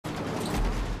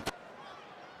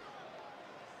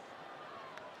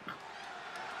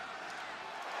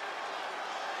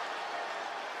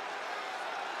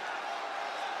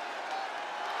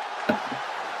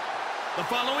The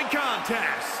following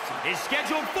contest is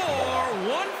scheduled for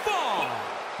one fall.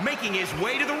 Making his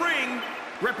way to the ring,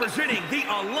 representing the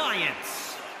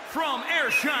Alliance, from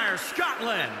Ayrshire,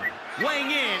 Scotland,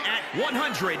 weighing in at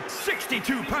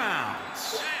 162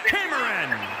 pounds,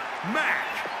 Cameron McDonald.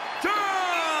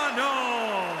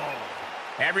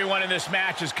 Everyone in this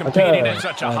match is competing at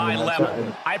such a high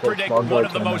level. I predict one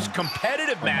of the most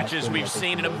competitive matches we've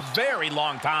seen in a very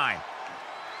long time.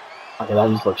 Okay, that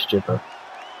just looks stupid.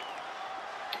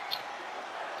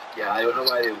 Yeah, I don't know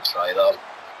why they would try that.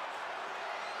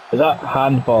 Is that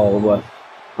handball with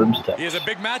broomstick? He has a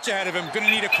big match ahead of him. Going to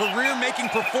need a career-making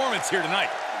performance here tonight.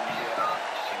 Yeah,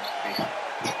 seems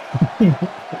to be.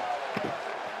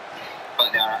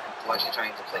 But they're actually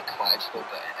trying to play quite slow,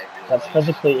 but That's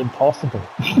physically impossible.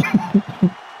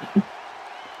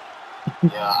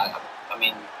 Yeah, I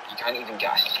mean, you can't even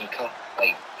get a seeker,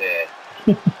 like they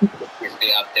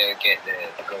have to get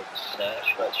the golden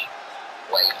snatch, which,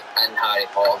 like, in Harry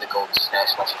Potter, the golden snatch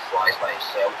literally flies by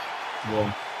itself.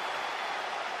 Yeah.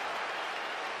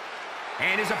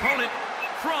 And his opponent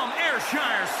from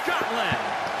Ayrshire, Scotland,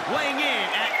 weighing in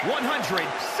at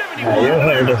 171 your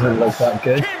hair doesn't look that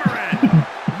good. Cameron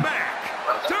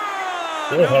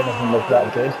McDonald. Your hair doesn't look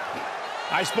that good.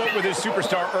 I spoke with his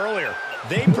superstar earlier.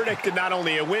 They predicted not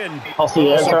only a win, Also,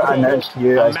 but yeah, I announced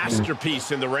you a as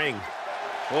masterpiece in the ring.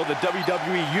 Well, the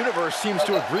WWE Universe seems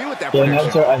to agree with that Yeah,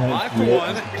 prediction. I For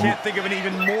one, can't think of an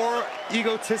even more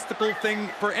egotistical thing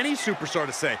for any superstar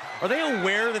to say. Are they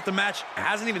aware that the match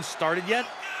hasn't even started yet?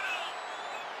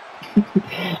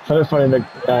 It's very funny that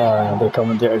the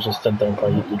commentators just stood there and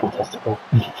called you egotistical.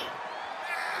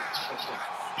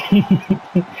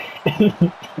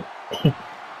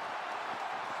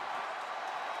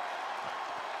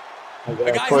 A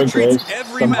guy who treats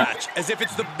every match as if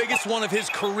it's the biggest one of his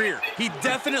career. He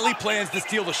definitely plans to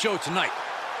steal the show tonight.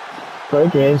 Corey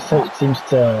Graves seems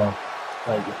to,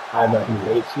 like, either he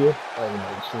hates you or he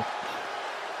likes you.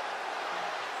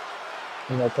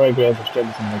 You know, Corey Graves is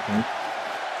getting some making.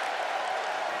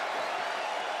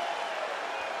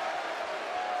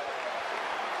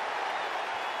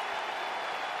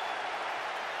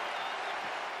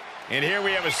 And here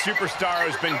we have a superstar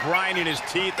who's been grinding his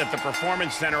teeth at the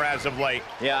Performance Center as of late.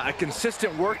 Yeah, a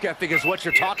consistent work ethic is what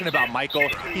you're talking about, Michael.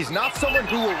 He's not someone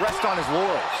who will rest on his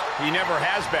laurels. He never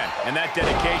has been, and that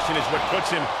dedication is what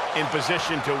puts him in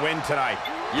position to win tonight.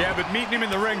 Yeah, but meeting him in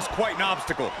the ring's quite an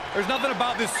obstacle. There's nothing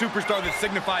about this superstar that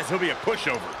signifies he'll be a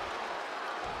pushover.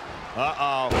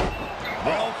 Uh-oh.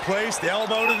 Well-placed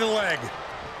elbow to the leg.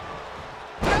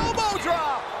 Elbow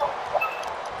drop!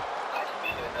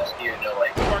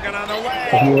 Working on the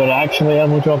leg. If you were actually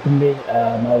elbow dropping me,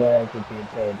 my leg would be in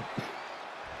pain.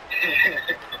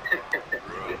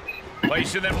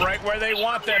 Placing them right where they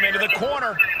want them, into the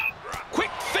corner.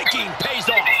 Quick thinking pays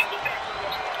off.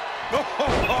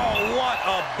 Oh, what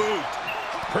a boot.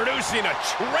 Producing a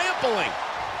trampling.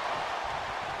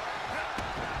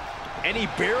 And he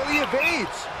barely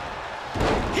evades.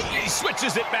 He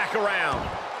switches it back around.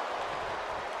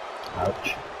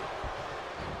 Ouch.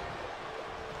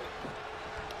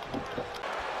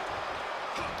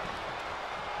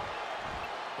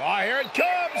 Oh, here it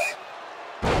comes.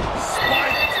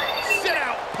 Spiked. Sit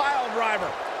out. Pile driver.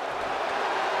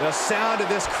 The sound of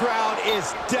this crowd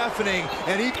is deafening,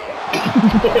 and he...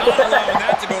 Not allowing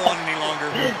that to go on any longer.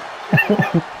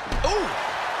 Ooh,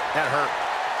 that hurt.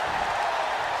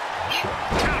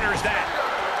 Counters that.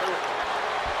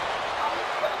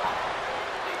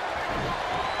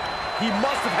 He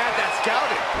must have had that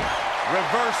scouted.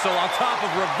 Reversal on top of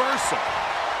reversal.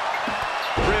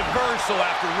 Reversal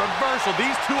after reversal.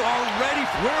 These two are ready.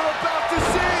 We're about to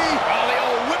see. Oh, the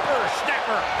old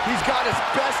whippersnapper. He's got his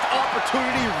best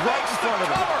opportunity right in front of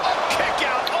him. Oh, kick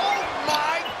out. Oh,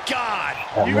 my God.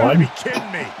 You gotta be kidding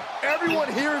me.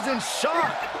 Everyone here is in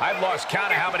shock. I've lost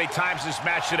count of how many times this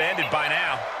match should have ended by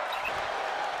now.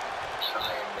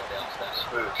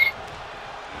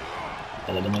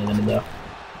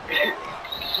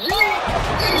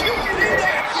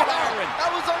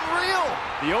 That was unreal.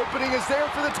 The opening is there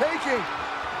for the taking.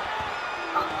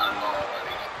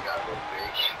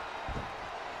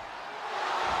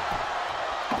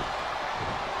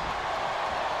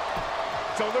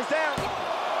 Shoulders down.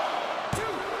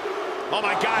 Oh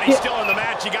my God, he's still in the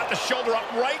match. He got the shoulder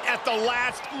up right at the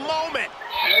last moment.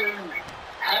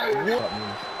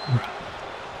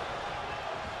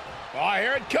 Oh,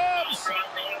 here it comes.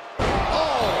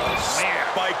 Oh,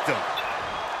 spiked him.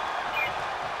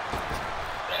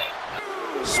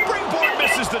 Springboard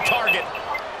misses the target.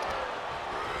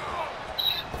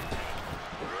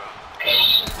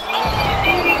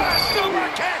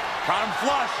 Caught him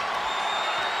flush.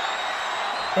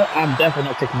 I'm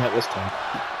definitely not kicking out this time.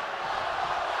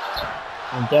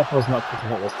 I'm definitely not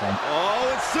kicking out this time. Oh,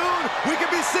 and soon we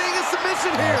could be seeing a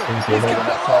submission here. He's got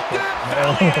it locked in.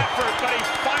 Valiant effort, but he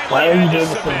finally Why are you had to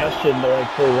doing the submit. submission knowing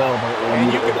full well that it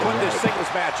And you immediately can put doesn't this work?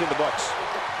 singles match in the books.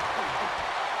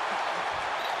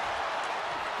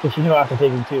 Because you know after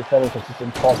taking 2 finishes, it's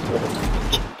impossible to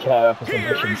get out of a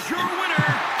Here submission. is your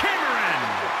winner, Cameron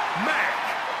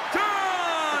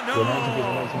You're meant to be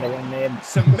McDonough. announcing their own name.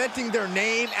 Cementing their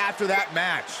name after that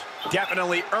match.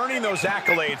 Definitely earning those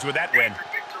accolades with that win.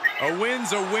 A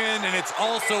win's a win, and it's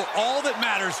also all that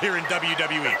matters here in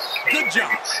WWE. Good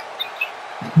job.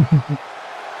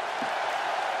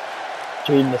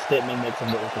 Dream, the statement makes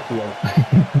him look like a heel.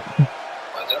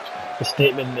 What's up? The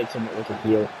statement makes him look like a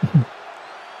heel.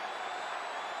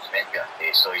 He's meant to be a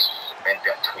face, so he's meant to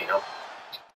be a tweener.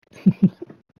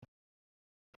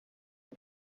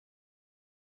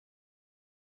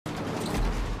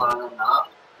 Fan that.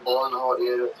 Born out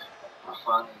here. A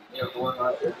fan here, born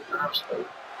out here. Absolutely.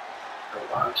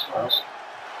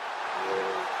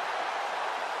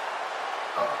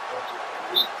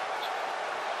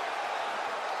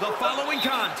 The following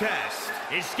contest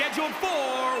is scheduled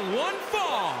for one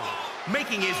fall.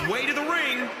 Making his way to the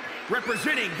ring,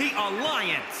 representing the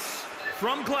Alliance,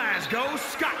 from Glasgow,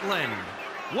 Scotland,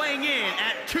 weighing in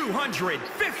at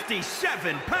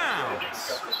 257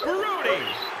 pounds, Brody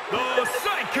the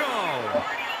Psycho.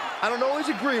 I don't always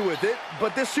agree with it,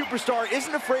 but this superstar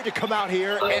isn't afraid to come out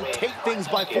here and take things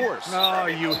by force. Oh,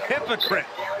 you hypocrite.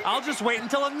 I'll just wait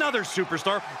until another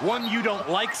superstar, one you don't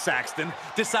like, Saxton,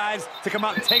 decides to come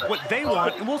out and take what they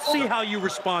want, and we'll see how you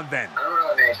respond then.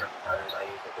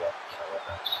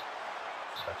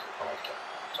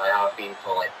 So I have been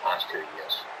for like past 2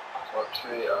 years.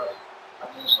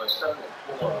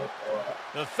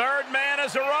 The third man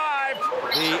has arrived.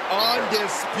 The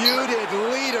undisputed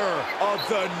leader of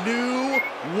the New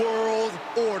World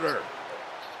Order.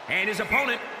 And his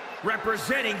opponent,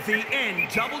 representing the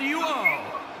NWO,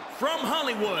 from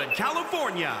Hollywood,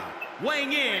 California,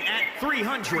 weighing in at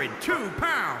 302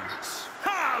 pounds,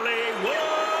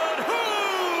 Hollywood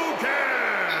Hogan!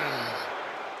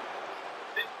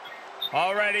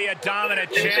 Already a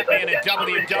dominant champion in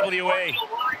WWE.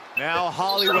 Now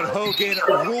Hollywood Hogan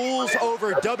rules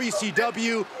over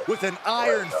WCW with an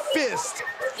iron fist,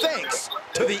 thanks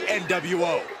to the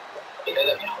NWO.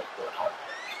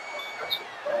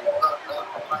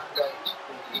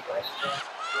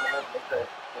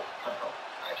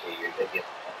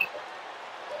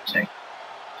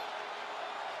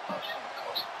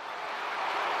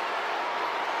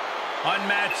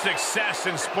 Unmatched success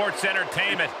in sports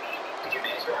entertainment.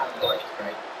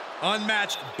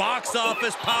 Unmatched box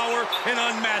office power and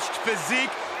unmatched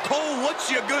physique. Cole, what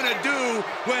you gonna do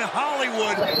when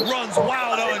Hollywood runs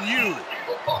wild on you?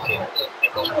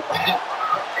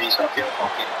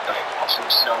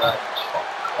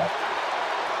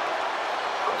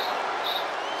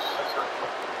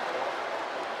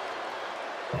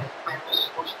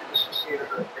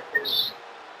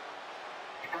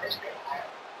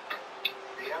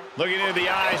 Looking into the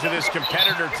eyes of this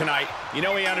competitor tonight, you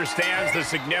know he understands the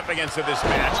significance of this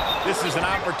match. This is an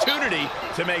opportunity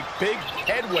to make big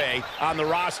headway on the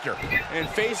roster. And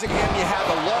facing him, you have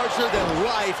the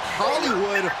larger-than-life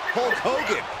Hollywood Hulk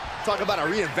Hogan. Talk about a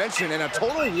reinvention and a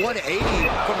total 180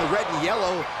 from the red and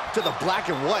yellow to the black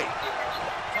and white.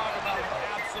 Talk about an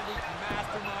absolute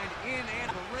mastermind in and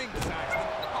the ring, Saxton.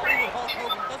 Hollywood Hulk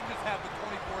Hogan doesn't just have the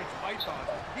 24-inch python.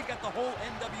 He's got the whole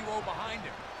NWO behind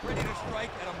him, ready to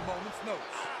strike at a moment's notice.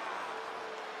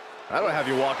 That'll have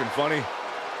you walking funny.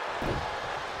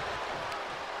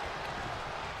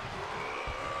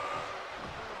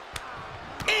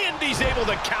 And he's able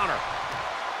to counter.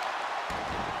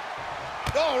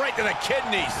 Oh, right to the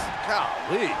kidneys.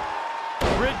 Golly.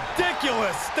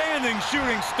 Ridiculous standing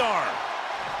shooting star.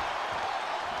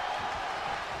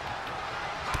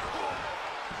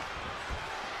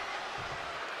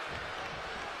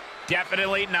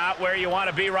 Definitely not where you want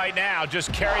to be right now.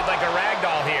 Just carried like a rag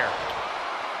doll here.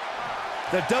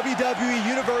 The WWE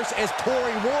Universe is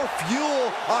pouring more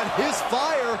fuel on his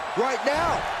fire right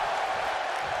now.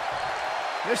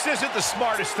 This isn't the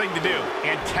smartest thing to do,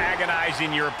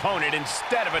 antagonizing your opponent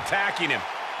instead of attacking him.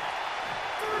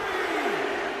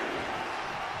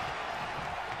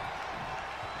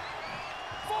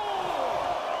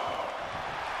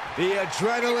 The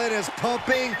adrenaline is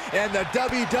pumping, and the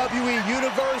WWE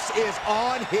Universe is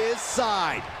on his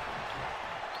side.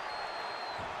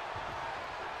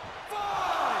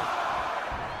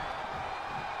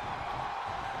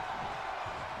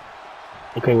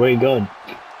 Okay, where are you going?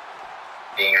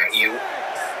 Being a heel.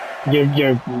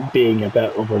 You're being a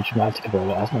bit over dramatic about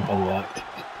it. That's not how you act.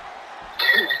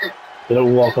 You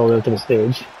don't walk all the way to the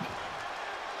stage.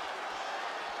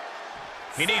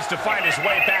 He needs to find his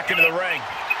way back into the ring.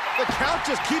 The count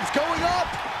just keeps going up.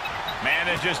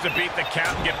 Manages to beat the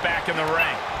count and get back in the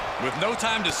ring. With no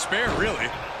time to spare, really.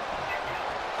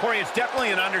 Corey, it's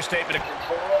definitely an understatement.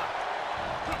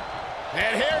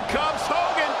 And here comes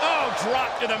Hogan. Oh,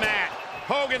 dropped to the mat.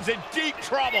 Hogan's in deep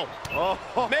trouble. Oh,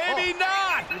 Maybe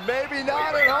not. Maybe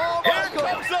not at all. Here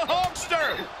comes the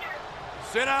Hulkster.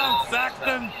 Sit down,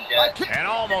 Saxton. And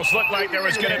almost looked like there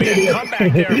was going to be a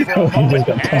comeback there for a moment.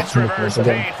 And it's reverse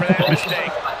pain for that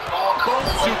mistake. Both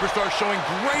superstars showing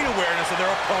great awareness of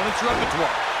their opponent's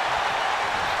repertoire.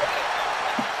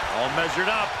 All measured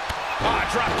up. Ah,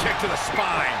 drop kick to the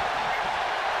spine.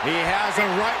 He has him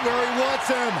right where he wants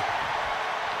him.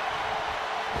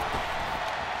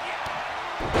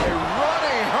 A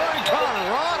running Hurricane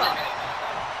Rana.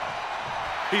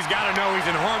 He's got to know he's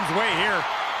in harm's way here.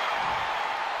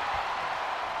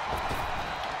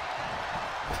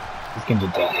 He's going to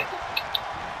die.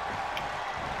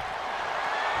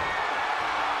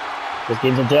 This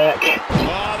game's a deck.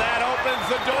 Oh, that opens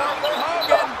the door for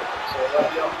Hogan.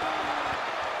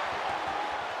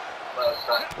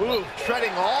 Ooh,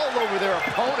 treading all over their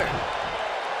opponent.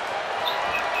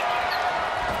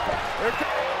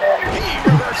 He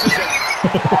reverses it.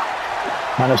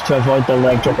 Managed to avoid the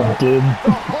leg drop of doom.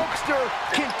 The Hulkster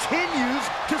continues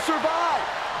to survive.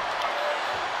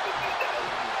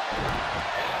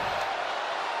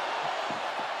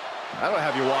 That'll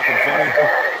have you walking funny.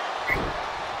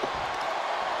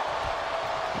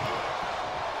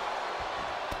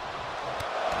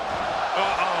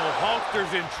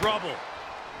 Hulkster's in trouble.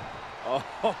 Oh,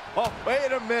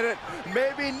 wait a minute.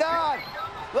 Maybe not.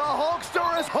 The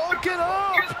Hulkster is hulking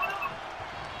up.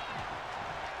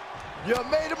 You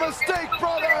made a mistake,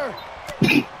 brother.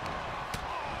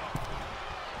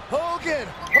 Hogan.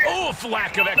 Oof,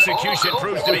 lack of execution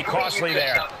proves to be costly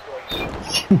there.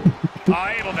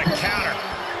 Able to counter.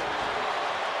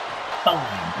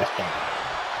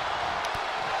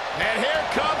 And here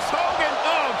comes Hogan.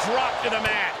 Oh, drop to the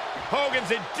mat.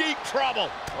 Hogan's in deep trouble.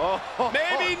 Oh,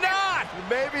 maybe not.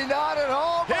 Maybe not at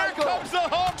all, Here Michael. comes the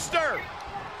Hulkster.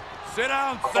 Sit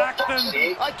down, Saxton.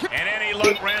 And any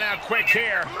look ran out quick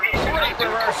here. Great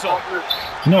reversal.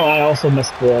 No, I also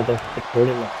missed the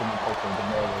credit left in the poker. The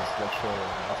mail was literally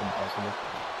that's impossible.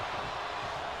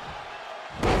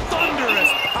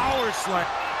 Thunderous power slam.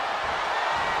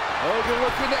 Hogan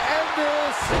looking to end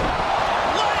this.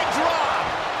 Leg drop.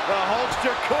 The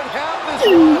Hulkster could have this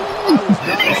one. I was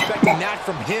not expecting that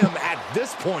from him at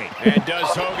this point. And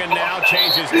does Hogan now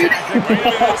change his tactic? Wait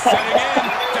a minute, setting in.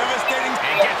 Devastating.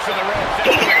 And gets to the rope.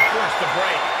 That's going to force the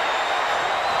break.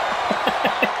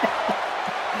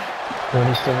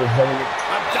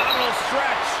 Abdominal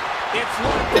stretch. It's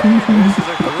locked in. This is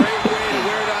a great way to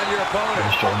wear down your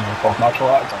opponent.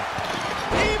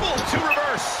 Able to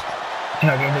reverse.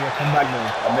 I'm going to come back now.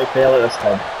 I may fail it this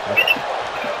time.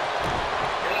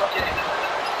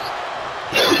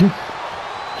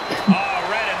 Oh,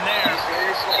 right in there.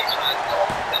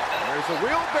 There's a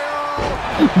wheelbarrow.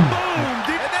 Boom.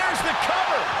 And there's the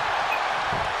cover.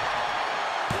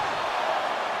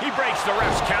 He breaks the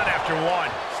ref's count after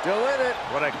one. Still in it.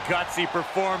 What a gutsy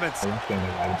performance.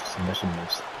 Submission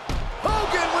moves.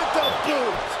 Hogan with the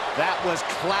boot. That was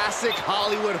classic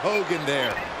Hollywood Hogan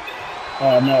there.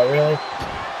 Oh no, really?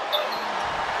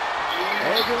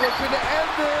 Hogan looking to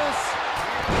end this.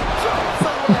 Jumps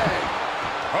away.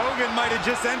 Hogan might have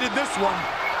just ended this one.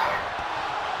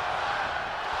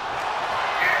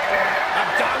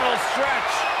 Abdominal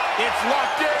stretch. It's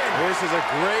locked in. This is a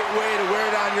great way to wear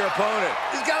down your opponent.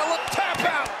 He's got a look. Tap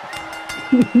out.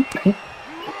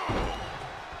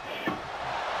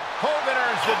 Hogan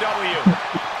earns the W.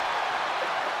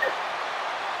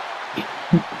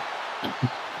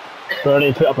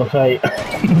 Already put up a fight.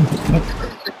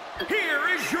 Here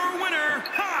is your winner,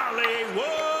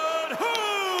 Hollywood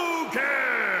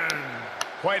Hogan!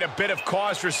 Quite a bit of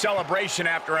cause for celebration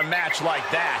after a match like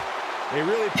that. They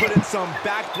really put in some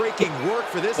back-breaking work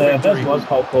for this This victory. was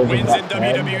Hulk Hogan Wins in back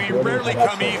then. WWE rarely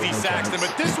come easy, Saxton,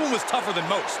 but this one was tougher than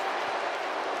most.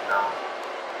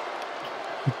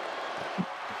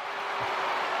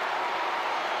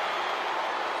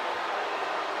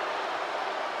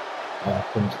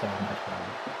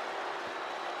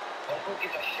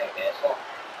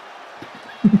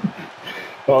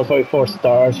 Well, it's about 4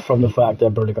 stars from the fact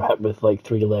that Bernie got hit with like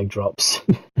 3 leg drops.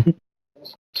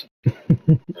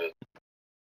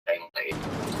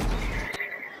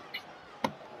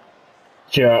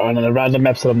 Sure, on a random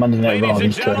episode of Monday Night Raw, Ladies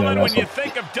and he's trying to gentlemen, when you wrestle.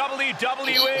 think of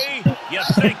WWE, You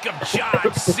think of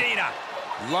John Cena.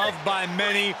 Loved by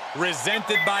many,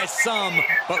 resented by some,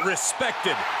 but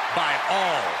respected by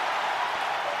all.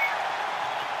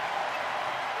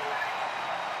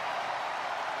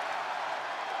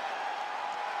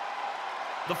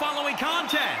 The following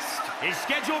contest is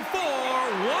scheduled for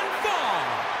one fall.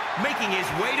 Making his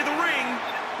way to the ring,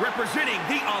 representing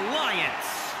the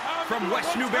Alliance from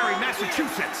West Newbury,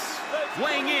 Massachusetts,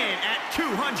 weighing in at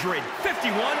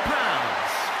 251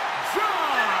 pounds,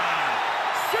 John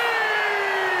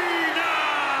Cena!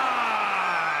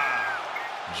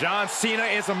 John Cena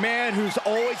is a man who's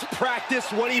always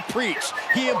practiced what he preached.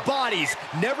 He embodies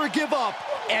never give up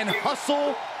and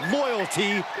hustle,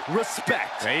 loyalty,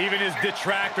 respect. Even his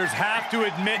detractors have to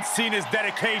admit Cena's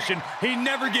dedication. He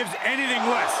never gives anything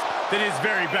less than his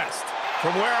very best.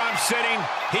 From where I'm sitting,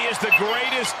 he is the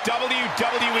greatest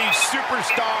WWE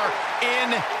superstar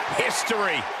in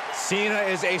history. Cena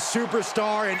is a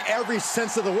superstar in every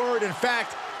sense of the word. In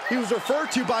fact, he was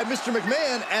referred to by Mr.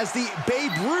 McMahon as the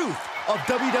Babe Ruth of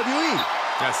WWE.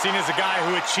 Now, Cena's a guy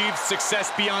who achieved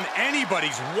success beyond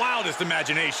anybody's wildest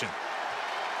imagination.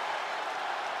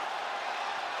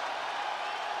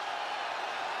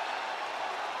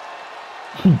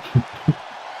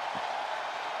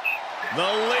 The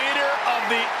leader of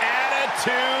the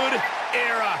Attitude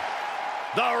Era,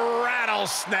 the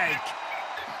Rattlesnake.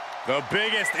 The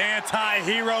biggest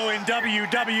anti-hero in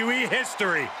WWE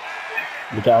history.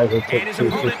 The guy who took And his 2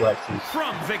 opponent suplexes.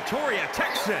 from Victoria,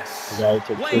 Texas, The guy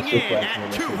who took 2 weighing in suplexes.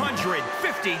 at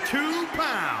 252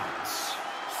 pounds,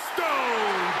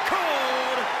 Stone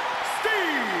Cold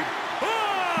Steve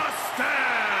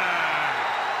Austin!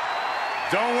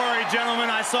 Don't worry, gentlemen.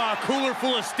 I saw a cooler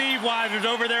full of Steve Weisers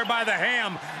over there by the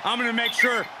ham. I'm going to make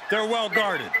sure they're well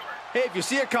guarded. Hey, if you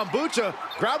see a kombucha,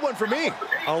 grab one for me.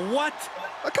 A what?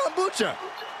 A kombucha.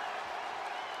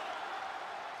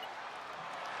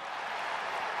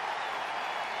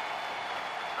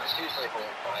 It's usually holding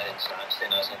Brian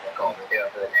Saxton as a commentator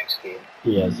for the next game.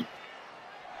 He is.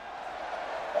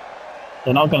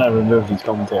 They're not going to remove these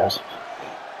commentators.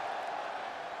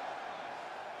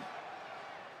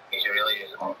 He's really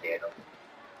just a commentator.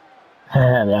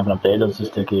 They haven't updated us since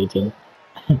 2K18.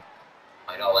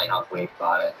 I know, like halfway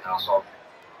about it. And also,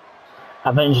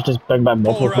 I think you should just bring back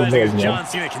multiple Polarizing commentators. as Yeah. John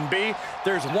Cena can be,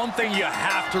 there's one thing you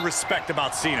have to respect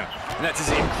about Cena, and that's his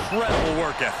incredible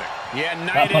work ethic. Yeah, That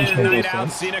night in punch and made night no out,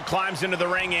 sense. Cena climbs into the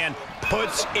ring and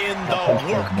puts in That the punch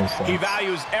made work. no sense. He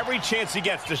values every chance he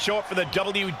gets to show up for the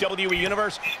WWE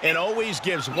Universe and always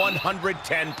gives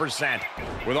 110%.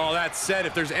 With all that said,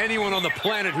 if there's anyone on the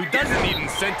planet who doesn't need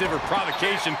incentive or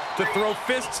provocation to throw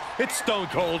fists, it's Stone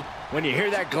Cold. When you hear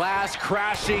that glass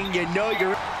crashing, you know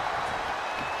you're...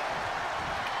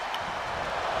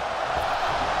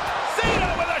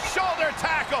 Cena with a shoulder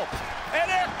tackle. And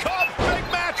here comes Big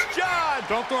Match John.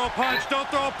 Don't throw a punch, don't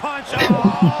throw a punch.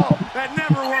 Oh, that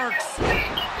never works.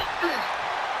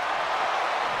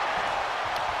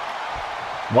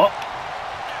 What?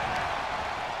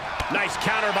 Nice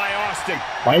counter by Austin.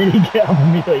 Why did he get up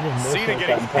immediately? Cena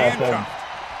getting handcuffed.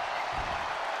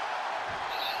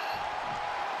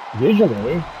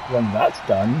 Usually, when that's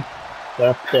done,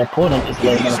 their opponent is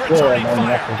laying on the floor and then the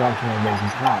referee jumping and raises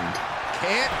his hand.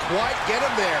 Can't quite get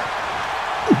him there.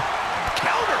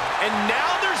 Counter. And now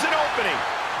there's an opening.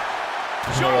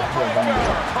 Jawbreaker.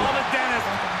 Call it Dennis.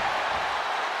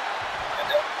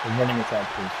 He's running attack,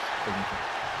 please.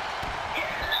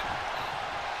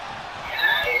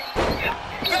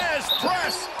 Bez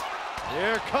press.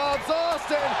 Here comes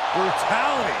Austin.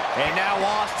 Brutality. And now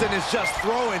Austin is just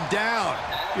throwing down.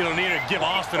 You don't need to give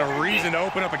Austin a reason to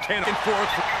open up a can of forth.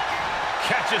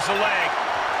 Catches the leg.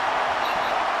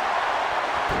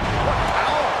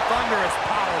 Thunderous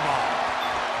powerbomb.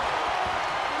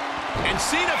 And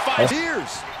Cena finds...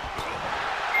 Cheers.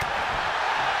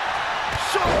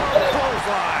 Shoulder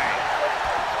clothesline.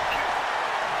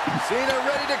 Cena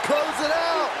ready to close it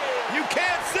out. You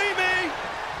can't see me.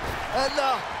 And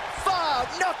the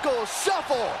 5-knuckle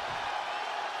shuffle.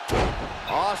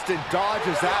 Austin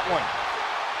dodges that one.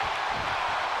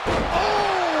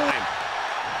 Oh!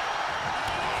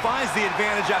 Finds the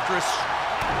advantage after a...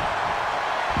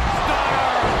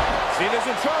 Cena's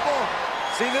in trouble.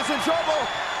 Cena's in trouble.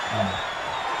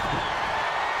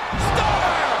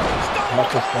 Not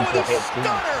just one to hit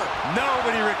Cena.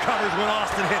 Nobody recovers when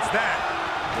Austin hits that.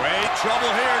 Great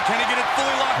trouble here. Can he get it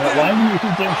fully locked in? Why do you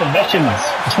keep doing submissions?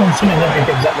 John Cena never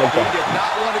gives up like He that. did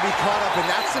not want to be caught up in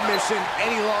that submission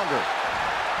any longer.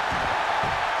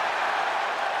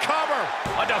 Cover.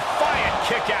 A defiant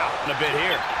kick out. A bit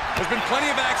here. There's been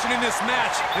plenty of action in this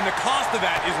match, and the cost of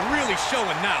that is really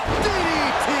showing now.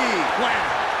 DDT.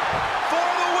 Planner. For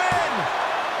the win. win!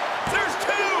 There's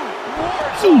 2!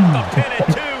 Wards off the pin at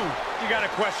 2. You got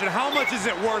a question. How much is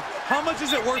it worth? How much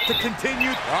is it worth to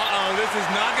continue? Uh-oh, this is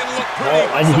not going to look pretty.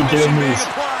 Oh, I need to do Submission being these.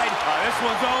 applied. This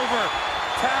one's over.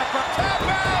 Tap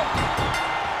out.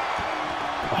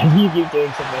 Why do you keep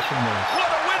doing submission moves? What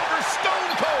a win for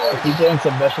Stone Cold! You keep doing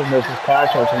submission moves with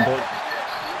characters who don't.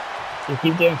 You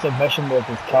keep doing submission moves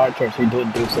with characters who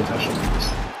don't do submission moves.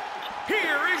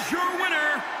 Here is your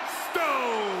winner,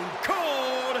 Stone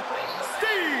Cold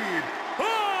Steve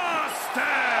Austin.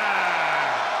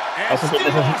 And This Steve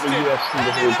isn't the Austin UFC,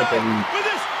 this is the WWE. with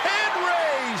his head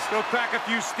raised. Go crack a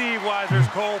few Steve Weisers,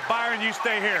 Cole. Byron, you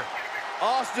stay here.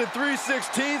 Austin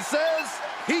 316 says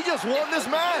he just won this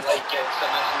match. Like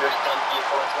submission moves done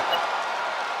before something.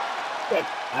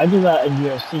 I do that in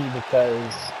UFC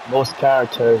because most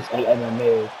characters in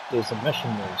MMA do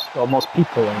submission moves. Well, most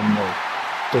people in MMA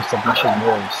do submission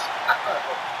moves.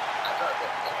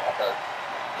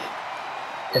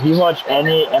 If you watch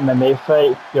any MMA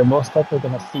fight, you're most likely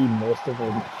going to see most of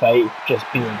the fight just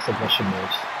being submission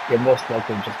moves. You're most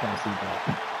likely just going to see that.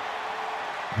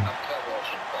 I'm kind of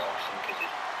watching boxing because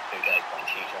it's 2 guys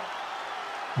punch each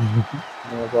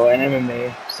other. Well, in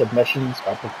MMA, submissions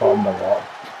are performed a lot.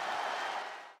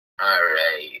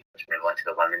 Alright, let's move on to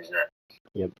the women's now.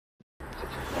 Yep.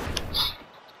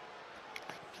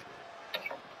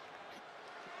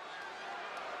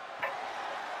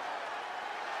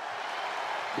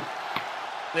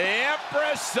 The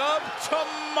Empress of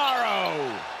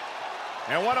Tomorrow.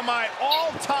 And one of my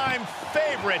all-time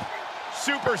favorite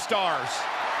superstars.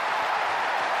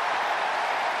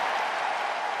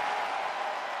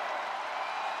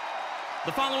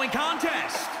 The following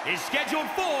contest is scheduled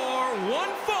for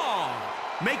one fall.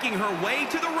 Making her way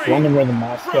to the ring Wondering where the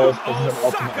mask from goes. This is an Osaka,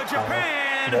 ultimate power.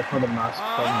 Japan. That's where the mask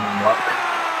comes and work.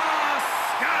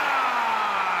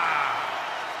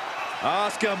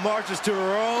 Asuka marches to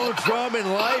her own drum in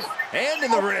life and in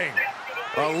the ring.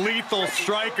 A lethal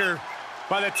striker.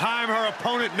 By the time her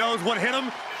opponent knows what hit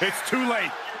him, it's too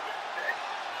late.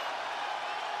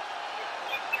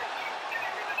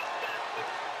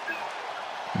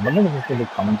 I'm wondering if there's going to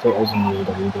be commentators in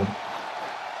the AEW game.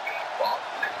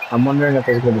 I'm wondering if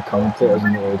there's going to be commentators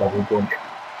in the AEW game.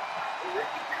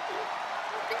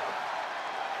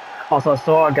 Also, I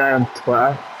saw a guy on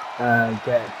Twitter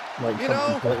get like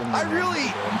I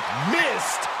really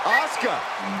missed Asuka.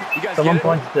 You guys someone get it?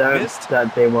 pointed out Missed?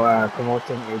 that they were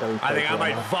promoting AEW. I think I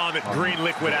might vomit green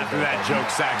liquid after that joke,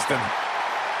 Saxton.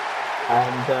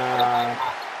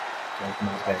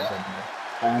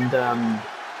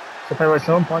 So by the way,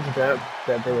 someone pointed out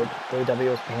that AEW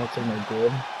was promoting their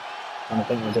game, and I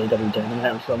think it was AEW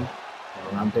Dynamite or something,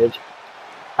 or Rampage,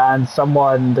 and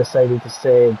someone decided to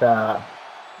say that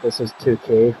this is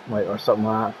 2K, like, or something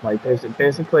like that, like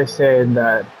basically saying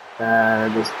that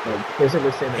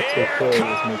basically saying that 2K is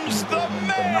making the game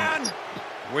and not.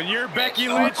 When you're Becky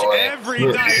Lynch, every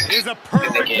night is a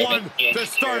perfect one to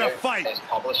start a fight. He's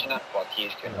publishing it, but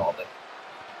he's getting all the.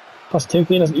 Plus,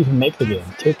 2K doesn't even make the game.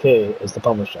 2K is the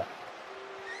publisher.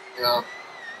 Yeah.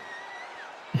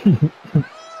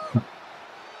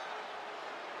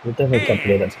 The different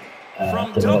company that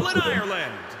From develops Dublin, the game.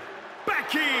 Ireland,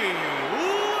 Becky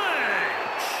Lynch.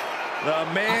 The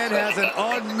man has an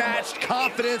unmatched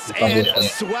confidence and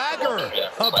swagger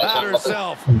about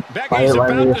herself. Becky's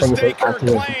about to stake her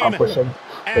claim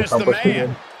as the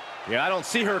man. Yeah, I don't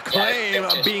see her claim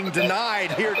of being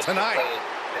denied here tonight.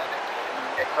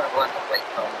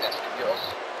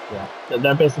 Yeah,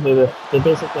 they're basically they're part of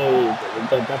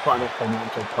the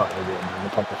financial part of the game and the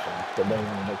publishing, but they're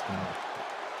one of the things.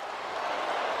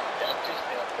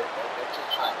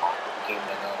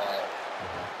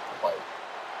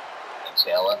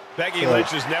 Becky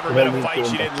Lynch has never been a fight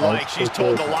she didn't like. She's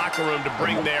told the locker room to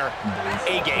bring their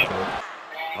A game.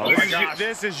 Oh my God,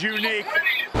 this is unique.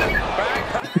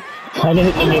 I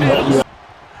didn't even let you.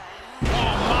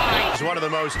 She's one of the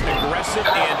most aggressive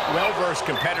and well-versed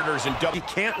competitors in WWE. You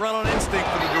can't run on instinct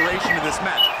for the duration of this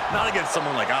match, not against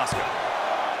someone like Asuka.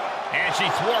 And she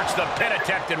thwarts the pin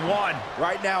attempt and one.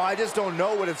 Right now, I just don't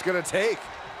know what it's going to take.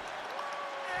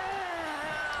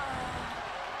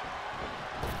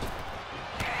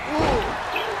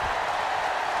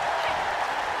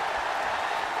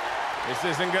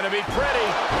 This isn't going to be pretty.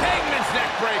 Hangman's neck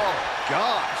breaker. Oh,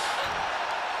 gosh.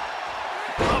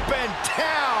 Up and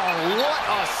down. What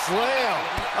a slam.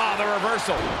 Oh, the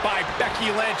reversal by Becky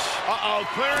Lynch. Uh-oh,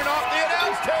 clearing off the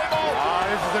announce table.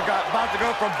 This is about to go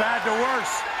from bad to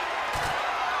worse.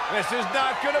 This is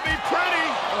not going to be pretty.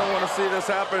 I don't want to see this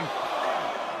happen.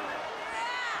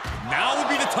 Now would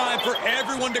be the time for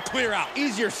everyone to clear out.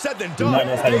 Easier said than done.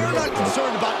 They're not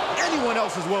concerned about anyone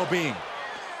else's well-being.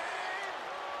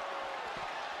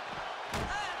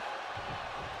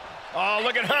 Oh,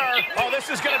 look at her. Oh, this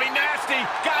is going to be nasty.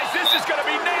 Guys, this is going to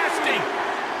be nasty.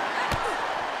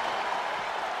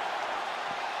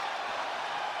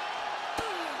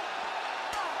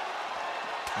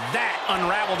 That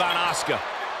unraveled on Asuka.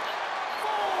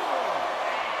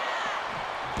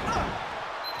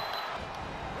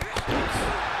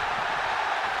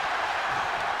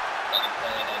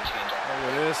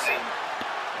 Look at this.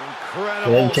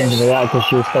 Incredible. They didn't change that because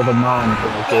she was still the man,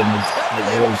 but the game was like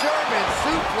really. German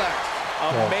suplex.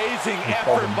 Amazing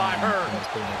effort by her.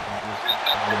 Springer.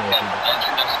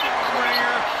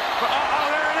 Oh,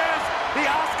 there it is. The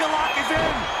Asuka lock is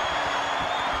in.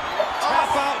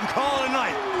 Tap out and call it a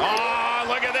night. Oh,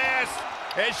 look at this.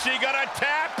 Is she going to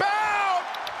tap out?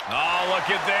 Oh, look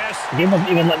at this. The game doesn't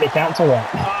even let me cancel that.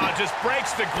 Oh, just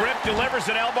breaks the grip, delivers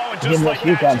an elbow, and The just game like lets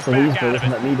you that, she's cancel these, back but out it of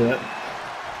doesn't it. let me do it.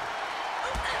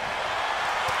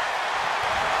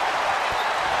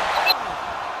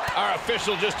 Our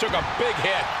official just took a big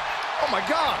hit. Oh my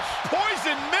gosh.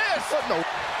 Poison miss. What no?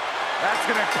 That's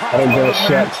going to I cost don't them give a the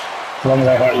shit match. as long as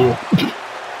I hurt you.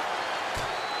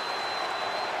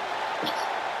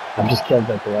 I've just killed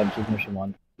that blood, she's mission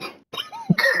 1.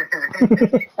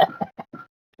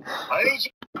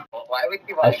 Why would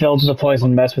you I filled the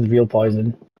poison mess with real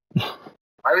poison.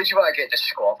 Why would you want to get the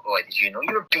squad going? Did you know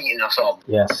you were beating us up?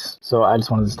 Yes, so I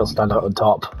just wanted to still stand out on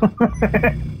top.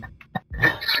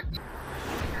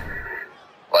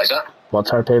 What is that? What's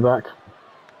her payback?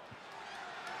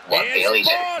 What, Bailey's?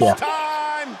 Yeah.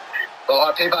 Time. Well,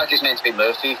 our payback is meant to be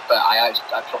Murphy, but I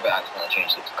probably accidentally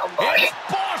changed it to come back. It's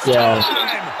boss Yeah.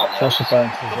 time. Sasha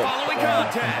Banks The following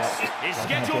contest is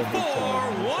scheduled for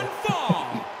one fall.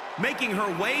 Making her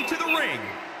way to the ring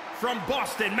from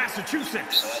Boston,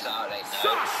 Massachusetts, So is that alright now?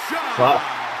 Sasha What?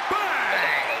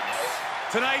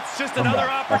 Banks. Tonight's just another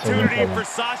back. That's a opportunity good for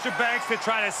Sasha Banks to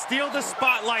try to steal the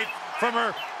spotlight from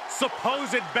her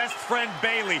supposed best friend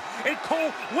Bailey. And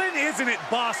Cole, when isn't it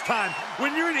boss time?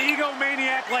 When you're an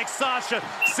egomaniac like Sasha,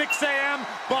 6 a.m.,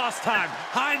 boss time.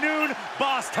 High noon,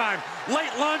 boss time.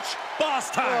 Late lunch,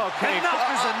 boss time. Okay, Enough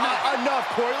is enough. Enough,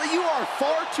 Corley. You are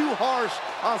far too harsh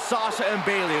on Sasha and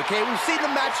Bailey, okay? We've seen the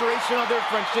maturation of their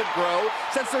friendship grow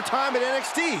since their time at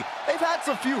NXT. They've had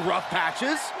some few rough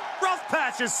patches. Rough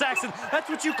patches, Saxton. That's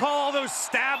what you call all those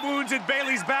stab wounds in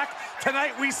Bailey's back?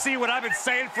 Tonight we see what I've been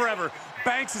saying forever.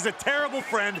 Banks is a terrible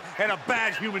friend and a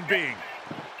bad human being.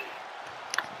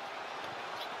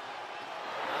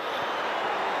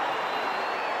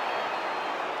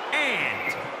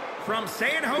 And from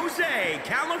San Jose,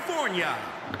 California,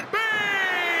 Bailey.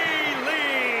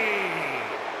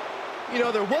 You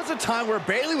know, there was a time where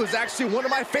Bailey was actually one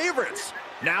of my favorites.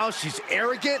 Now she's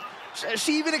arrogant.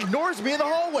 She even ignores me in the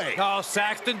hallway. Oh,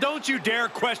 Saxton, don't you dare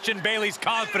question Bailey's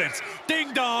confidence.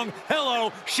 Ding dong,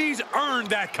 hello, she's earned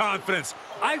that confidence.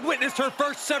 I witnessed her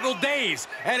first several days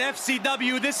at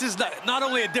FCW. This is not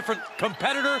only a different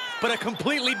competitor, but a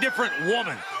completely different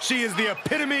woman. She is the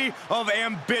epitome of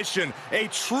ambition, a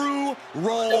true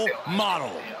role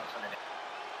model.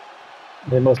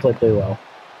 They most likely will.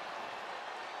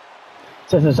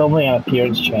 Since it's only an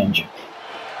appearance change.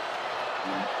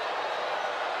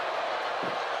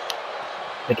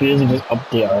 They could easily just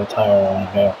update our attire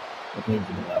hair. They can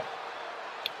easily do that.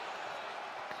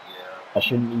 I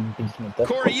shouldn't even be so difficult.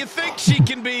 Corey, you think she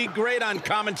can be great on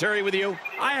commentary with you?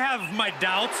 I have my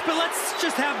doubts, but let's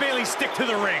just have Bailey stick to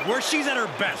the ring, where she's at her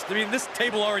best. I mean, this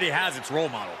table already has its role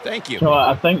model. Thank you. You know what,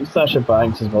 I think Sasha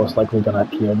Banks is most likely going to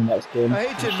appear in the next game. I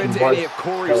hate to She admit to was any of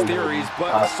Corey's still theories,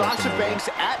 but past Sasha WrestleMania. Banks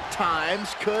at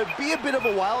times could be a bit of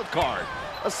a wild card,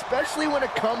 especially when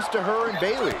it comes to her and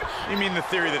Bailey. You mean the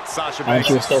theory that Sasha And Banks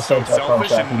she was is still so saying to her selfish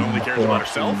contract and only cares before about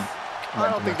herself? I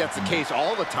don't think that's the case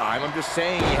all the time. I'm just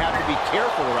saying you have to be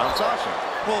careful around Sasha.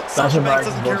 Well, Sasha Sasha Banks Banks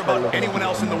doesn't is care most likely about anyone gonna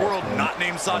else be in the in the world next not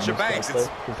named Sasha Most Banks. likely, It's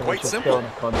because quite she's simple. still in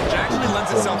a contract. Which actually lends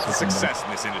Still itself to in a success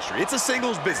in this industry. It's a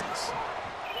singles business.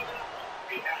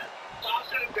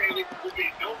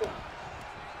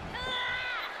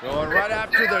 Going right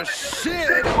after the shin.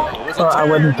 So I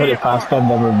wouldn't put it past them,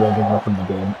 they were moving her from the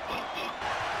game.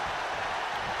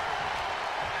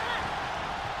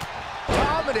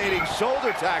 Dominating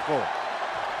shoulder tackle.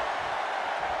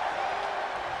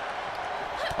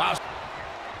 Wow.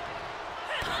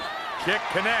 Kick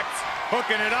connects,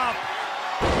 hooking it up.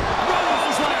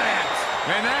 Rosalind!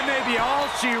 And that may be all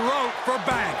she wrote for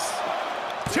Banks.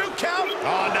 2 count.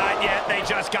 Oh, not yet. They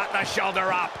just got the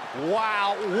shoulder up.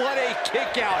 Wow, what a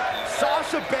kick out.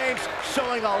 Sasha Banks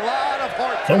showing a lot of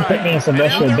heart Don't put me in tonight.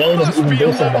 submission, Bailey doesn't even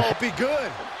do submission. Be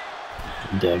good.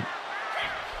 He did.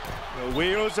 The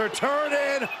wheels are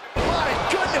turning. My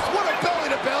goodness, what a belly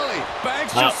to belly.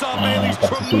 Banks just saw Oh, Bailey's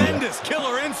that's a secret. tremendous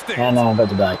killer instinct. And I'm about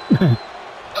to die.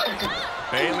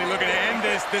 Bayley looking to end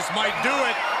this. This might do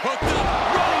it. Hooked up.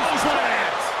 Rose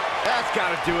slams. That's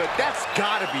got to do it. That's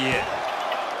got to be it.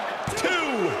 2.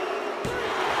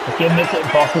 The game makes it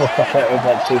impossible to hit with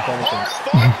like 2 finishes.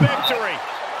 Thought victory.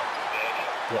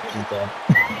 Yep, she's dead.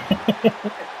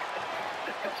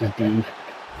 she's deep.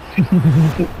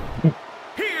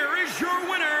 Here is your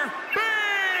winner,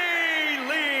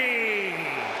 Bayley!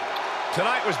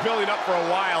 Tonight was building up for a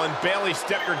while, and Bayley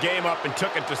stepped her game up and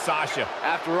took it to Sasha.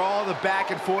 After all the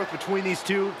back and forth between these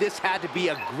two, this had to be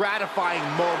a gratifying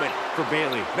moment for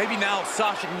Bayley. Maybe now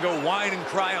Sasha can go whine and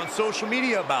cry on social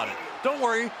media about it. Don't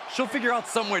worry, she'll figure out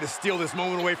some way to steal this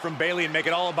moment away from Bayley and make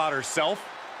it all about herself.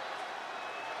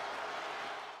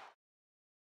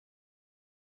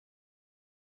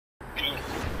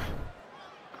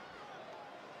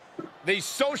 The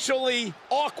socially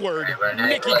awkward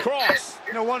Nikki Cross.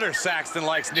 No wonder Saxton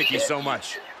likes Nikki so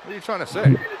much. What are you trying to say?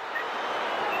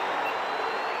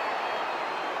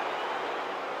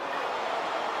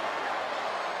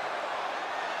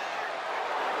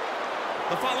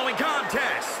 The following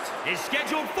contest is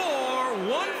scheduled for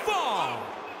one fall.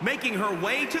 Making her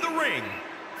way to the ring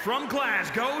from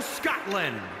Glasgow,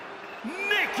 Scotland,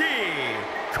 Nikki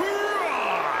Cross.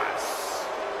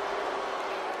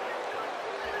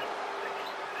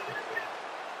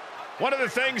 One of the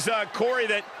things, Corey,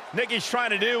 that Nikki's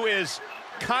trying to do is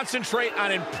concentrate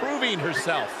on improving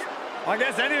herself. I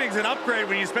guess anything's an upgrade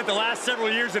when you spent the last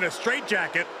several years in a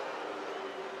straitjacket.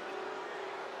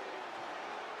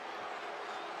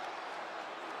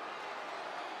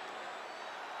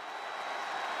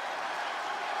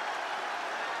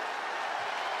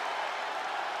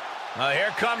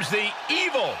 Here comes the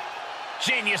evil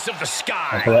genius of the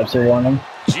sky. Epilepsy warning.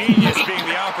 Genius being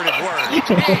the operative word.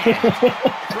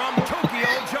 From Tokyo,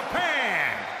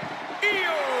 Japan,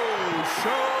 Io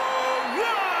Shirai.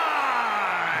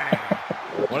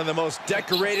 One of the most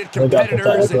decorated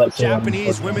competitors in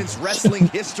Japanese women's wrestling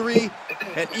history.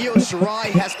 And Io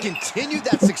Shirai has continued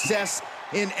that success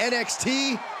in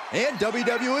NXT and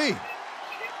WWE.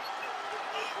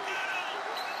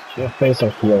 Should have face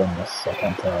or heel in this? I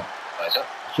can't tell. What is it?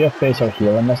 Should have face or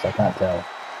heel in this? I can't tell.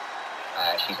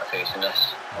 She's a face in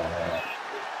this.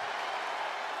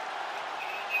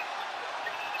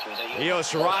 Io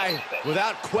Shirai,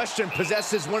 without question,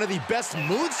 possesses one of the best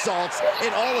moonsaults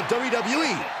in all of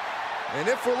WWE. And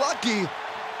if we're lucky,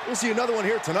 we'll see another one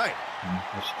here tonight.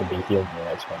 This could be healed in the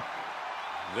next one.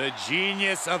 The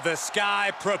genius of the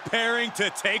sky preparing to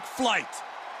take flight.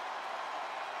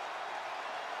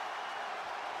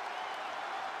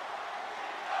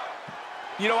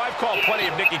 You know, I've called plenty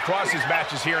of Nikki Cross's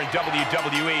matches here in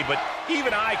WWE, but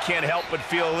even I can't help but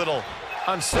feel a little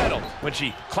unsettled when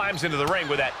she climbs into the ring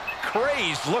with that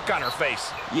crazed look on her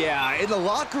face. Yeah, in the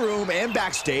locker room and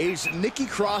backstage, Nikki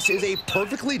Cross is a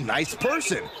perfectly nice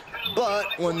person. But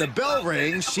when the bell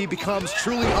rings, she becomes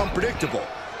truly unpredictable.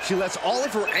 She lets all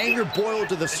of her anger boil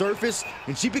to the surface,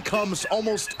 and she becomes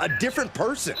almost a different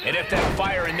person. And if that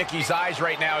fire in Nikki's eyes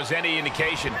right now is any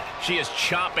indication, she is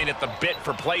chomping at the bit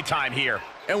for playtime here.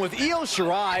 And with Io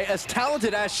Shirai, as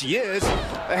talented as she is,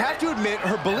 I have to admit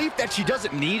her belief that she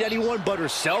doesn't need anyone but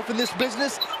herself in this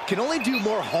business can only do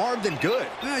more harm than good.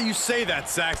 Yeah, you say that,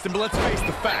 Saxton, but let's face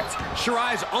the facts.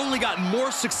 Shirai's only gotten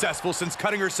more successful since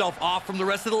cutting herself off from the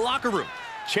rest of the locker room.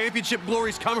 Championship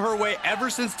glory's come her way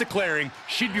ever since declaring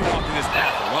she'd be walking this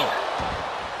path alone.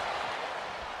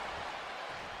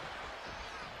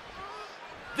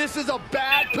 This is a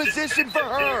bad position for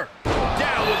her.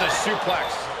 Down with a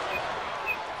suplex.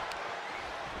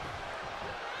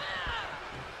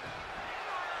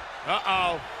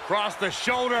 Uh-oh, cross the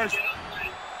shoulders.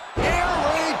 Air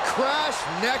raid crash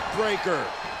neck breaker.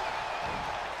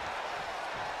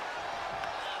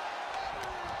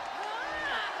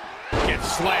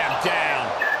 Gets slammed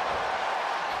down.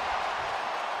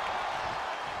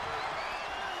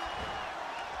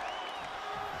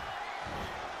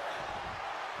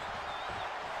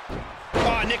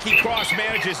 Oh, Nikki Cross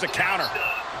manages to counter.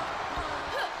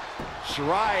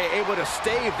 Shirai able to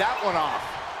stave that one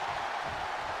off.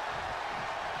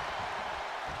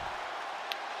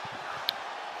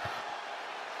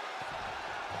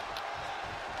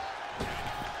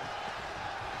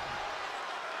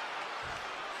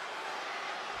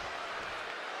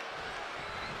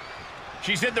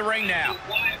 She's in the ring now.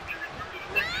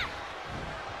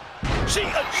 She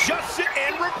adjusts it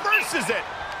and reverses it.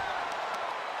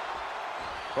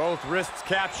 Both wrists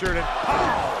captured and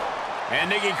pow! And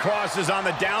Nikki Cross is on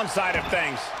the downside of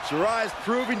things. Shirai's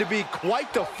proving to be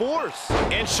quite the force.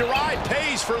 And Shirai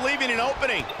pays for leaving an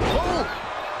opening. Boom!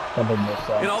 That made more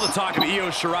sense. In all the talk of Io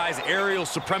Shirai's aerial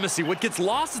supremacy, what gets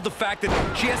lost is the fact that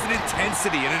she has an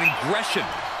intensity and an aggression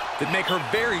that make her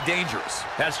very dangerous.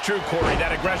 That's true, Corey.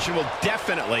 That aggression will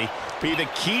definitely be the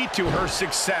key to her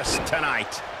success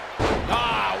tonight.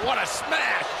 Ah, what a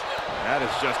smash! That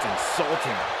is just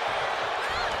insulting.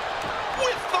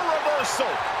 With the reversal!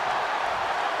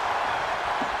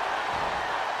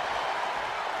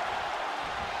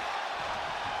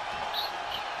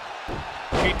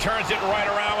 He turns it right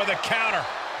around with a counter.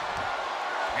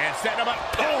 And setting him up.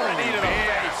 Oh, knee to the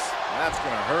face. That's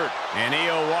going to hurt. And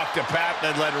Io walked a path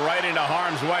that led right into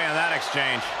harm's way in that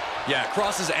exchange. Yeah,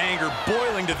 Cross's anger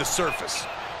boiling to the surface.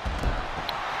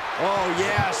 Oh,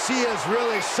 yeah, she is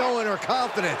really showing her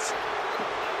confidence.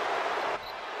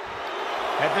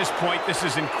 At this point, this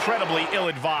is incredibly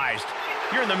ill-advised.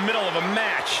 You're in the middle of a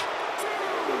match.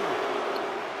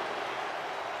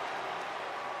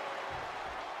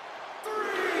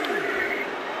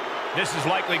 This is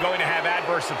likely going to have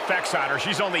adverse effects on her.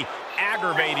 She's only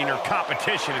aggravating her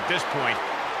competition at this point.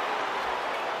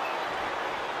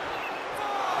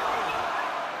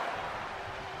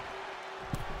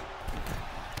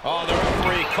 Oh, the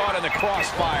referee caught in the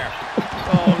crossfire.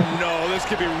 Oh, no, this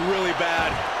could be really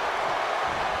bad.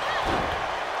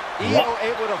 Io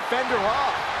able to fend her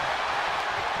off.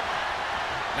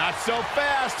 Not so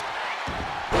fast.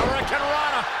 Hurricane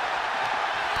Rana.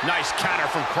 Nice counter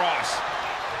from Cross.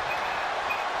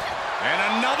 And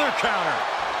another counter.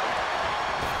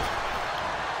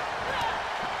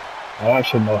 I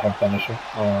actually know her finisher.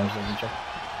 Oh, I was looking check.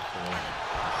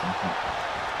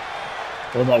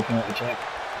 Good luck, can I check?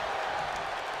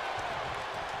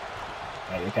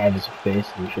 Right, your guy has a face,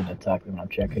 so you shouldn't attack when I'm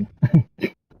checking.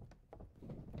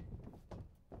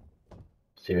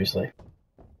 Seriously.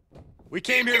 We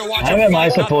came here to watch. How am I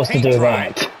supposed to do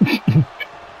that?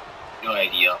 No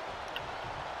idea.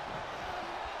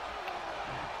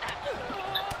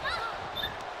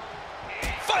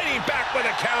 Fighting back with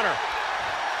a counter.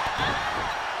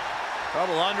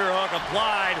 Double underhook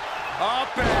applied.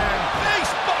 Up and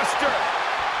Face buster.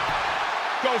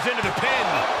 Goes into the pin.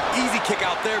 easy kick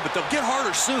out there, but they'll get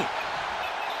harder soon.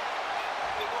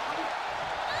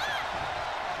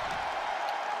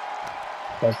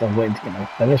 First I'm waiting to get my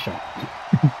finisher.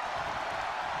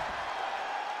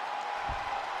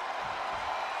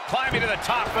 Climbing to the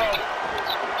top rope.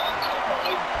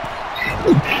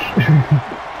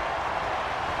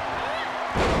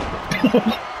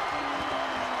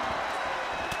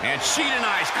 And she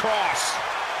denies Cross.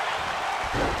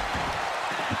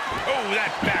 Oh,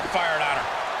 that backfired on her.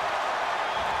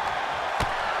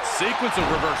 Sequence of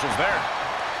reversals there.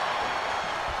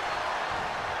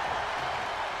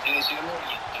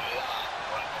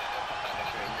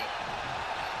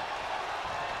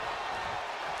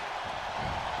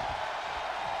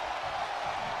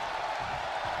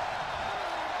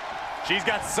 She's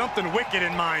got something wicked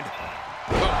in mind.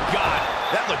 Oh, God,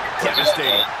 that looked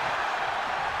devastating.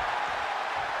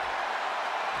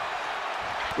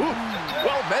 Ooh,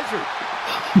 well measured.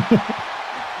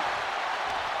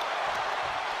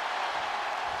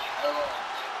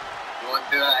 You want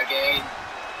to do that again?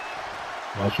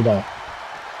 Why should I?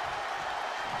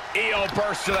 Io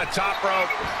bursts to the top rope.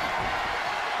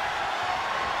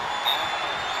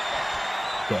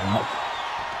 Getting up.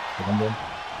 Second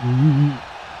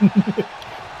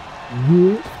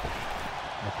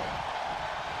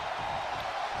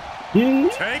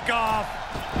Take off.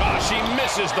 Oh, she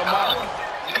misses the mark.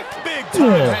 Big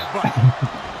time headbutt.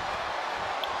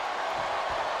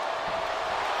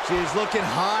 She's looking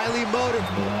highly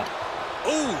motivated.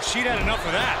 Ooh, she'd had enough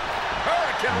of that.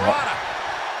 Hurricane Rana.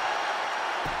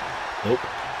 Nope.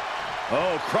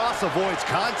 Oh, Cross avoids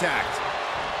contact.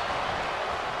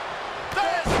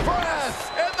 This press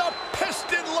and the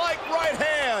piston-like right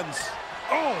hands.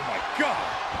 Oh, my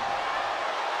God.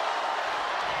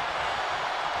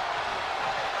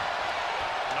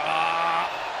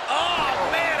 Oh,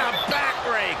 man, a back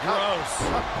rake. Gross.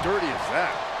 How dirty is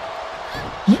that?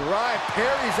 Shirai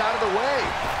parries out of the way.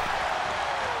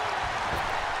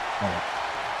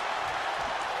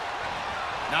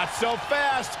 Not so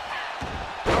fast.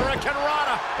 Hurricane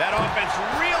Rana. That offense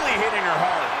really hitting her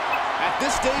hard. At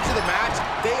this stage of the match,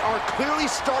 they are clearly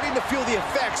starting to feel the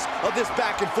effects of this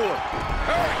back and forth.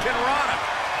 Hurricane Rana.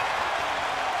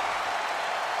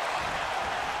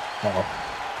 Uh-oh.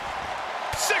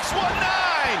 619.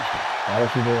 Why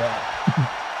would she do that?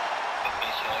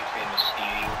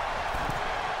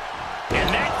 And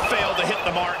that failed to hit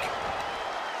the mark.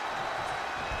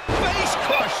 Face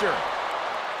crusher.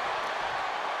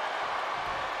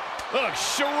 Look,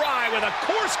 Shirai with a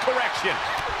course correction.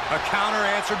 A counter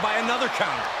answered by another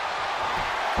counter.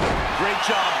 great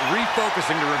job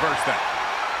refocusing to reverse that.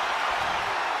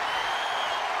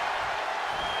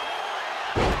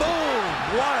 Boom!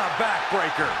 What a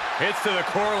backbreaker. Hits to the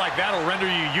core like that'll render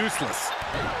you useless.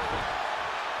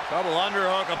 Double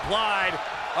underhook applied.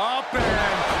 Up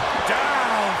and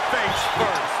down face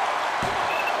first.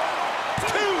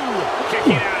 2!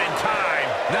 Kicking out in time.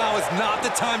 Now is not the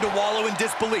time to wallow in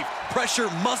disbelief. Pressure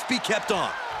must be kept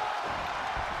on.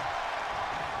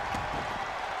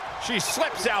 She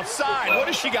slips outside. What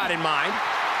has she got in mind?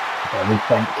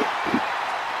 Everything.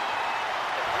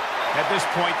 At this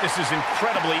point, this is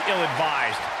incredibly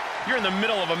ill-advised. You're in the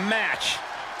middle of a match.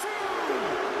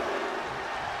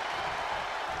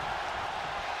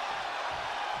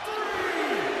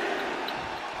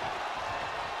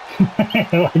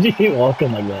 Why do you keep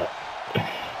walking like that?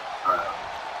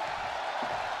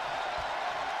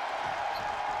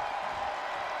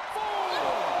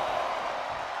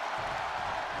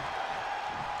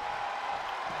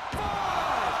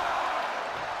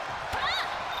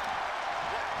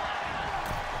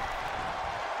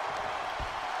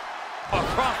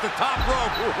 Across the top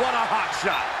rope. What a hot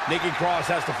shot. Nikki Cross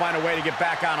has to find a way to get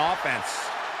back on offense.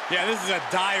 Yeah, this is a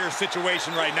dire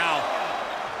situation right now.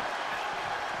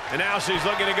 And now she's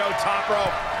looking to go top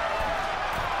rope.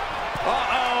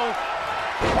 Uh-oh.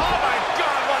 Oh, my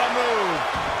God, what a move.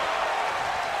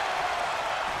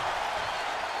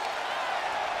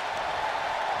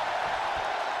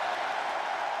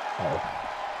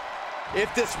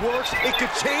 If this works, it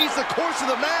could change the course of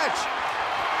the match.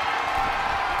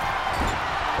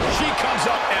 She comes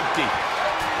up empty.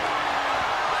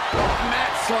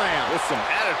 Mat slam with some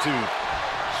attitude.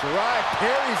 Shirai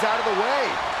parries out of the way.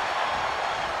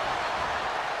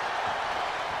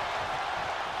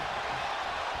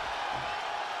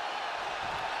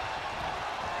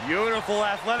 Beautiful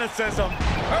athleticism.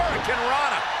 Hurricane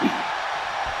Rana.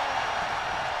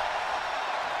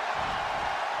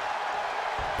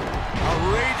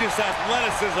 Outrageous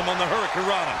athleticism on the Hurricane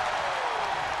Rana.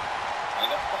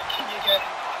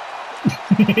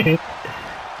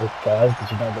 Look, guys,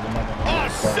 did you know that the mother? Oh,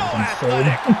 so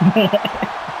athletic.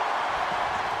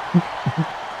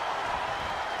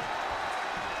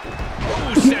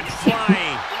 Ooh, sent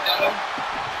flying.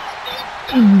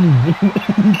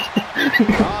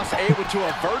 Cross able to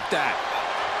avert that.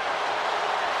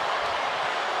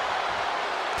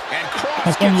 And How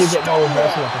Cross come you gets get more wrestling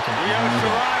stonewalled. opportunities?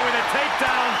 Shirai with a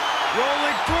takedown.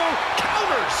 Rolling through.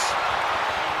 Counters.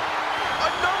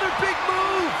 Another big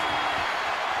move.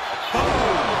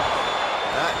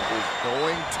 That is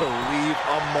going to leave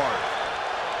a mark.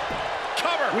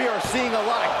 Cover. We are seeing a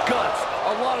lot of guts,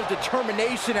 a lot of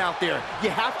determination out there. You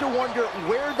have to wonder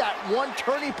where that one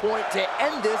turning point to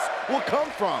end this will come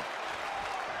from.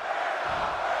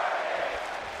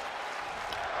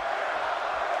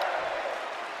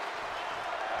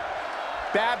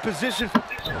 Bad position.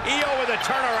 Io with a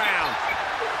turnaround.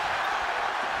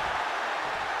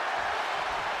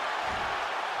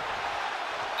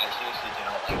 I seriously do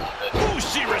not like this. Ooh,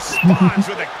 she responds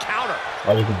with a counter.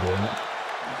 Why are you doing it?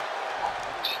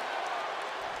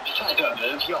 I'm just trying to do a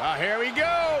move, yo. Here we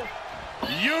go.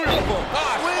 Beautiful.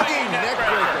 Swinging neck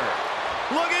breaker.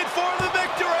 Looking for the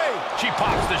victory. She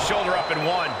pops the shoulder up and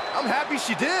one. I'm happy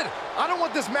she did. I don't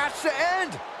want this match to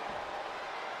end.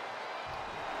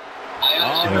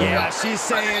 Oh, yeah. She's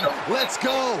saying, let's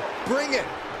go. Bring it.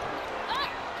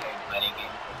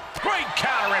 Great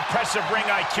counter. Impressive ring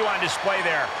IQ on display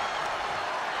there.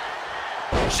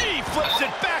 She flips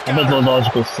it back It on makes no her.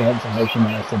 logical sense of how she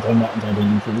managed to turn that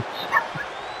into easy.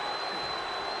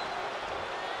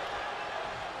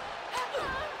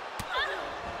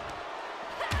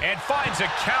 And finds a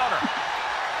counter.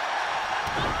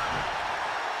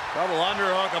 Double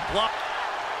underhook applied.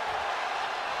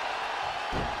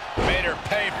 Made her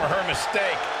pay for her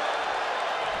mistake.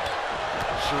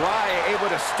 Shirai able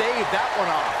to stave that one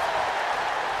off.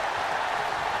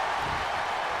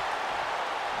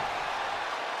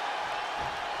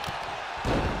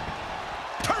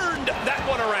 Turned that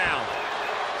one around.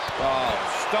 Oh,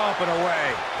 stomping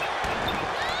away.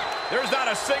 There's not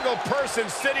a single person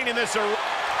sitting in this arena.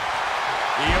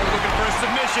 Io looking for a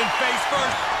submission, face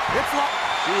first. It's locked.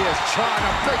 She is trying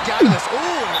to break out of this.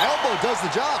 Ooh, an elbow does the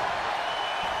job.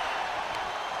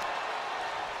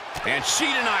 And she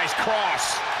denies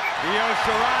Cross. Io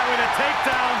Shirai with a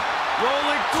takedown.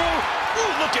 Rolling through.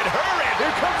 Ooh, look at her. And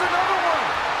Here comes another one.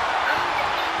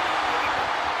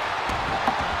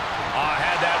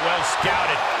 had that well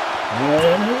scouted.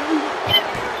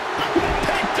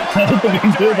 How did they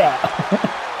do that?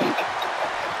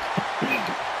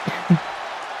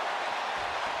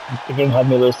 They didn't have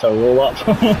me lose to roll up.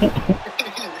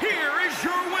 Here is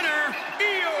your winner,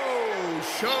 Io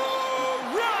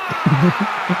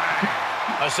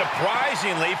A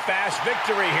surprisingly fast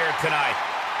victory here tonight.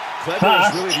 Clever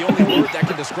is really the only word that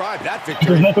can describe that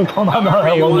victory. There's never gone on However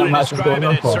how you long that want to match is describe going it,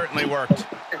 on it for. certainly worked.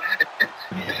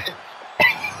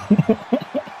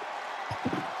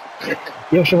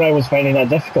 Io Shirai was finding that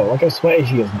difficult. Look how sweaty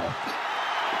she is now.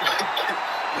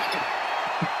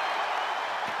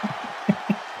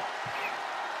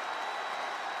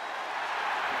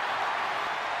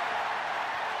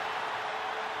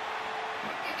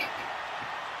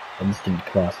 Instant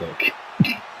classic.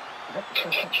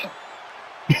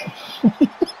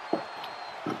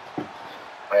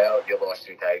 Well, you lost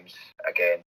 3 times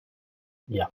again.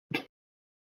 Yeah.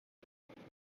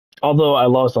 Although I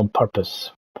lost on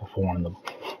purpose before them.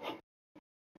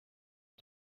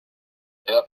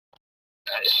 Yep.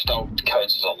 It still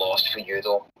counts as a loss for you,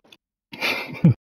 though.